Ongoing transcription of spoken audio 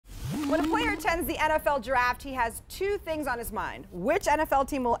When a player attends the NFL draft, he has two things on his mind: which NFL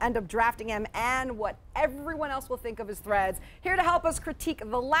team will end up drafting him and what everyone else will think of his threads. Here to help us critique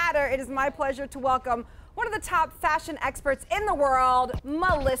the latter, it is my pleasure to welcome one of the top fashion experts in the world,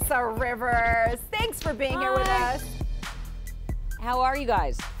 Melissa Rivers. Thanks for being here with us. How are you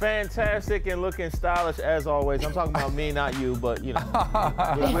guys? Fantastic and looking stylish as always. I'm talking about me, not you, but you know,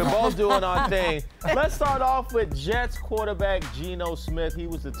 we're both doing our thing. Let's start off with Jets quarterback Geno Smith. He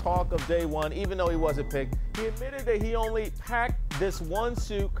was the talk of day one, even though he wasn't picked. He admitted that he only packed this one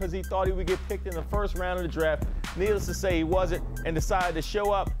suit because he thought he would get picked in the first round of the draft. Needless to say, he wasn't, and decided to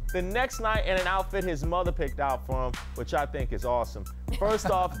show up the next night in an outfit his mother picked out for him, which I think is awesome. First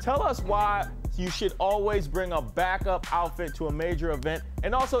off, tell us why you should always bring a backup outfit to a major event.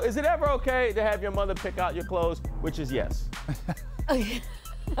 And also, is it ever okay to have your mother pick out your clothes? Which is yes.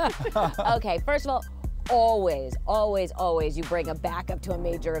 Okay, first of all, always you bring a backup to a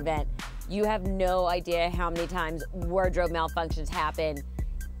major event. You have no idea how many times wardrobe malfunctions happen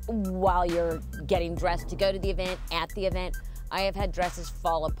while you're getting dressed to go to the event, at the event. I have had dresses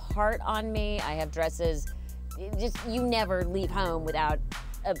fall apart on me. I have dresses, just, you never leave home without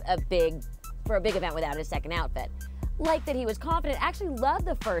for a big event without a second outfit. Like that he was confident. Actually loved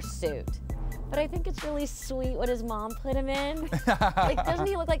the first suit. But I think it's really sweet what his mom put him in. Like, doesn't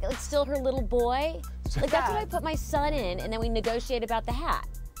he look like still her little boy? Like, that's what I put my son in, and then we negotiate about the hat.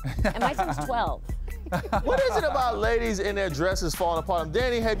 And my son's 12. What is it about ladies in their dresses falling apart?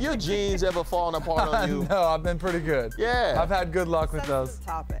 Danny, have your jeans ever fallen apart on you? No, I've been pretty good. Yeah. I've had good luck with those.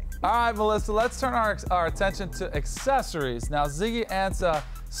 Topic. All right, Melissa, let's turn our attention to accessories. Now, Ziggy Ansah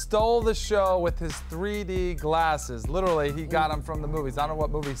stole the show with his 3D glasses. Literally, he got them from the movies. I don't know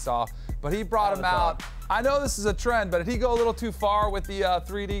what movie he saw, but he brought them out. I know this is a trend, but did he go a little too far with the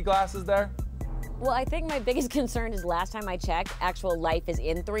 3D glasses there? Well, I think my biggest concern is last time I checked, actual life is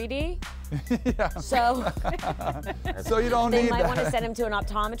in 3D. Yeah. So you don't they need might that. want to send him to an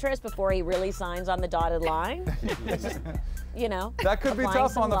optometrist before he really signs on the dotted line. You know, That could be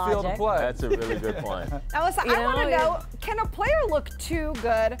tough on the field of play. That's a really good point. Now, listen, I want to know, can a player look too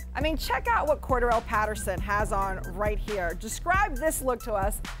good? I mean, check out what Cordarrelle Patterson has on right here. Describe this look to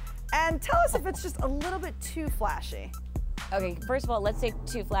us and tell us if it's just a little bit too flashy. Okay, first of all, let's say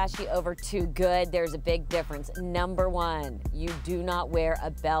too flashy over too good. There's a big difference. Number one, you do not wear a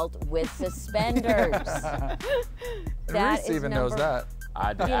belt with suspenders. Reese even knows that. I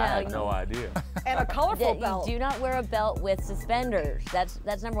had no idea. And a colorful belt. You do not wear a belt with suspenders.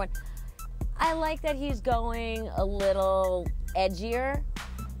 That's number one. I like that he's going a little edgier,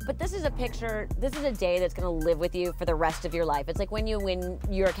 but this is a picture, this is a day that's gonna live with you for the rest of your life. It's like when you win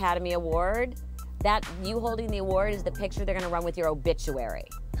your Academy Award, that you holding the award is the picture they're gonna run with your obituary.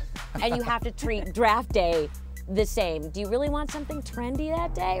 And you have to treat draft day the same. Do you really want something trendy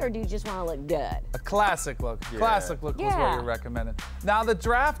that day, or do you just wanna look good? A classic look. Yeah. Classic look was what you're recommending. Now, the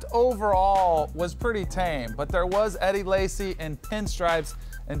draft overall was pretty tame, but there was Eddie Lacy in pinstripes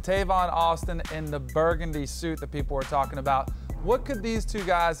and Tavon Austin in the burgundy suit that people were talking about. What could these two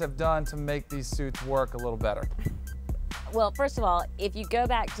guys have done to make these suits work a little better? Well, first of all, if you go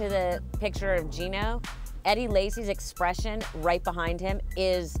back to the picture of Geno, Eddie Lacy's expression right behind him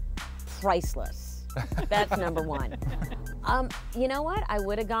is priceless. That's number one. You know what? I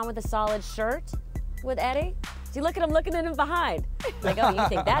would have gone with a solid shirt with Eddie. See, look at him behind. Like, oh, you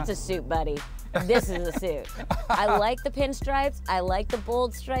think that's a suit, buddy? This is a suit. I like the pinstripes. I like the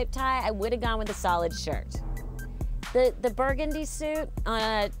bold stripe tie. I would have gone with a solid shirt. The burgundy suit,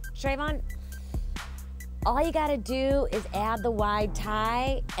 Trayvon, all you gotta do is add the wide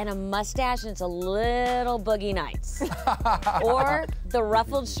tie and a mustache, and it's a little Boogie Nights. Or the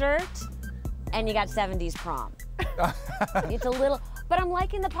ruffled shirt, and you got 70s prom. It's a little, but I'm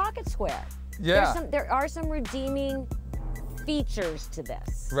liking the pocket square. Yeah. There are some redeeming features to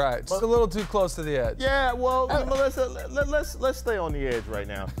this. Right, just a little too close to the edge. Yeah, well, Melissa, let's stay on the edge right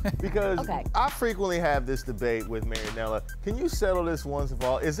now, because I frequently have this debate with Marianella. Can you settle this once and for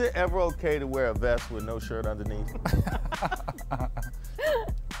all? Is it ever okay to wear a vest with no shirt underneath?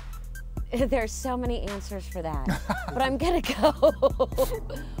 There's so many answers for that, but I'm gonna go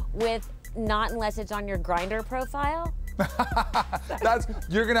with not unless it's on your Grindr profile.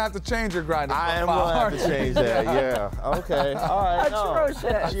 You're gonna have to change your Grindr profile. I am gonna have to change that. Yeah. Okay. All right.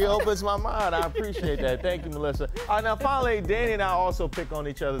 Atrocious. She opens my mind. I appreciate that. Thank you, Melissa. All right. Now, finally, Danny and I also pick on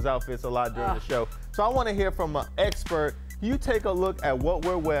each other's outfits a lot during the show. So I want to hear from an expert. You take a look at what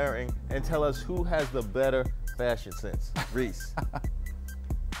we're wearing and tell us who has the better fashion sense. Reese.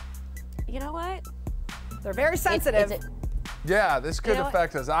 You know what? They're very sensitive. Yeah, this could know what?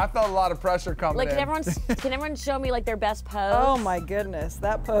 affect us. I felt a lot of pressure coming Like, in. can everyone show me like their best pose? Oh my goodness,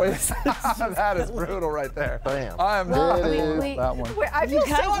 that Wait, pose. that is brutal right there. Bam. I am Well, not wait. that one. Wait, I feel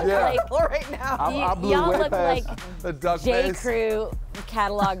guys so look uncomfortable right now. I blew Y'all way look past like The duck J. face. Crew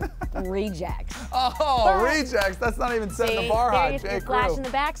catalog rejects. Oh, rejects. That's not even setting See, the bar there high, you J. flash Crew. in the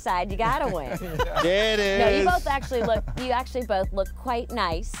backside. You gotta win. There it is. No, you actually both look quite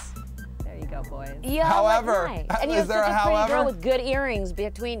nice. There you go, boys. You all However, look nice. And is you're there such a a pretty however? girl with good earrings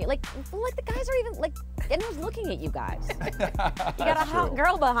between you. Like the guys are even like, anyone's looking at you guys. You got a hot true.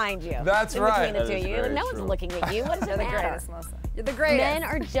 girl behind you. That's in right. Between the That two is of you. very No one's true. looking at you. What does You're it the matter? greatest, Melissa. You're the greatest. Men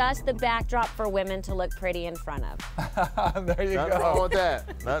are just the backdrop for women to look pretty in front of. There you Nothing go. wrong with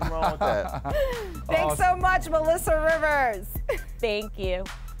that. Nothing wrong with that. Thanks so much, Melissa Rivers. Thank you.